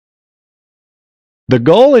The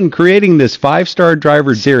goal in creating this 5-Star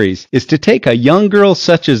Driver series is to take a young girl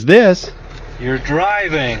such as this, you're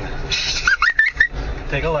driving,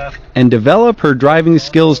 take a left, and develop her driving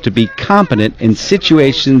skills to be competent in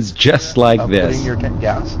situations just like this. Putting your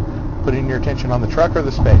gas. Putting your attention on the truck or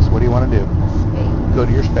the space. What do you want to do? Go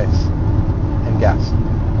to your space and gas.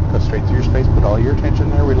 Go straight to your space. Put all your attention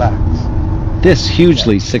there. Relax. This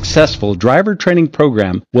hugely successful driver training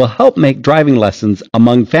program will help make driving lessons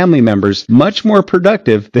among family members much more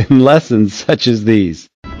productive than lessons such as these.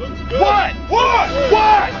 What?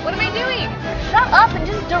 What am I doing? Shut up and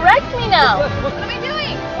just direct me now. What am I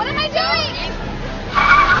doing? What am I doing?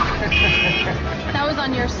 That was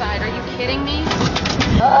on your side. Are you kidding me?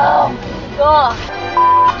 Oh, God.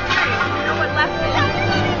 No one left me.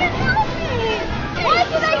 Help me. What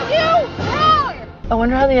did I do wrong? I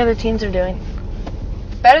wonder how the other teams are doing.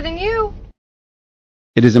 Better than you.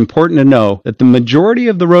 It is important to know that the majority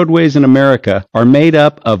of the roadways in America are made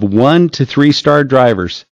up of 1 to 3-star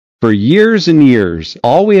drivers. For years and years,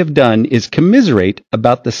 all we have done is commiserate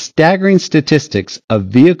about the staggering statistics of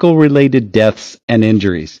vehicle-related deaths and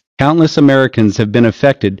injuries. Countless Americans have been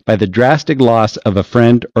affected by the drastic loss of a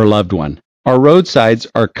friend or loved one. Our roadsides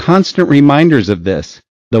are constant reminders of this.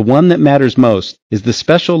 The one that matters most is the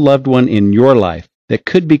special loved one in your life that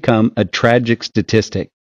could become a tragic statistic.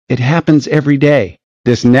 It happens every day.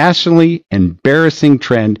 This nationally embarrassing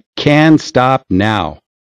trend can stop now.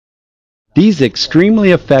 These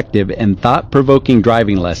extremely effective and thought-provoking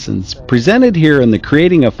driving lessons presented here in the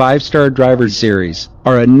Creating a 5-Star Driver series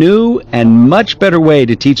are a new and much better way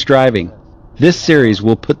to teach driving. This series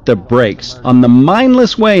will put the brakes on the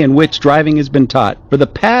mindless way in which driving has been taught for the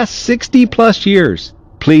past 60-plus years.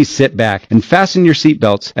 Please sit back and fasten your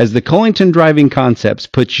seatbelts as the Cullington Driving Concepts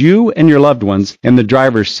puts you and your loved ones in the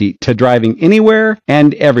driver's seat to driving anywhere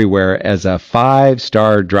and everywhere as a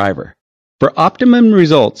 5-star driver. For optimum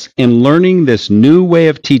results in learning this new way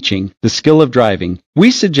of teaching the skill of driving,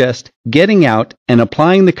 we suggest getting out and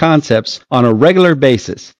applying the concepts on a regular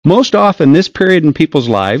basis. Most often, this period in people's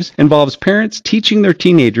lives involves parents teaching their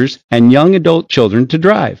teenagers and young adult children to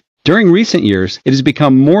drive. During recent years, it has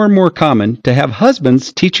become more and more common to have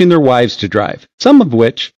husbands teaching their wives to drive, some of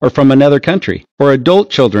which are from another country, or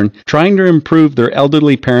adult children trying to improve their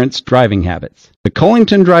elderly parents' driving habits. The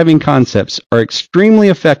Cullington Driving Concepts are extremely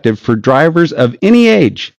effective for drivers of any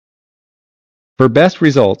age. For best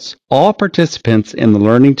results, all participants in the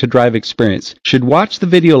Learning to Drive experience should watch the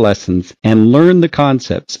video lessons and learn the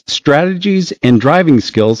concepts, strategies, and driving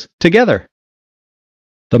skills together.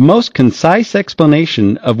 The most concise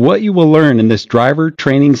explanation of what you will learn in this driver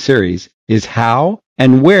training series is how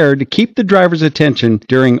and where to keep the driver's attention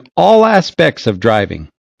during all aspects of driving.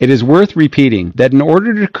 It is worth repeating that in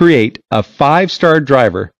order to create a 5-star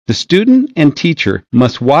driver, the student and teacher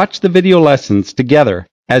must watch the video lessons together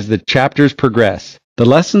as the chapters progress. The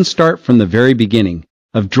lessons start from the very beginning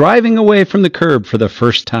of driving away from the curb for the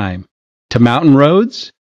first time to mountain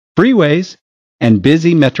roads, freeways, and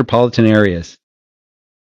busy metropolitan areas.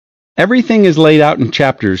 Everything is laid out in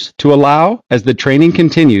chapters to allow, as the training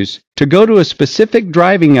continues, to go to a specific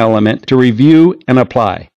driving element to review and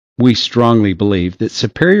apply. We strongly believe that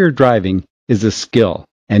superior driving is a skill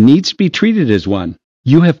and needs to be treated as one.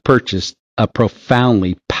 You have purchased a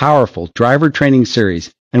profoundly powerful driver training series,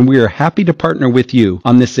 and we are happy to partner with you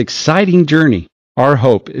on this exciting journey. Our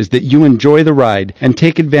hope is that you enjoy the ride and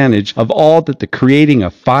take advantage of all that the Creating a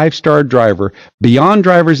 5-Star Driver Beyond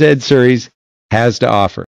Driver's Ed series has to offer.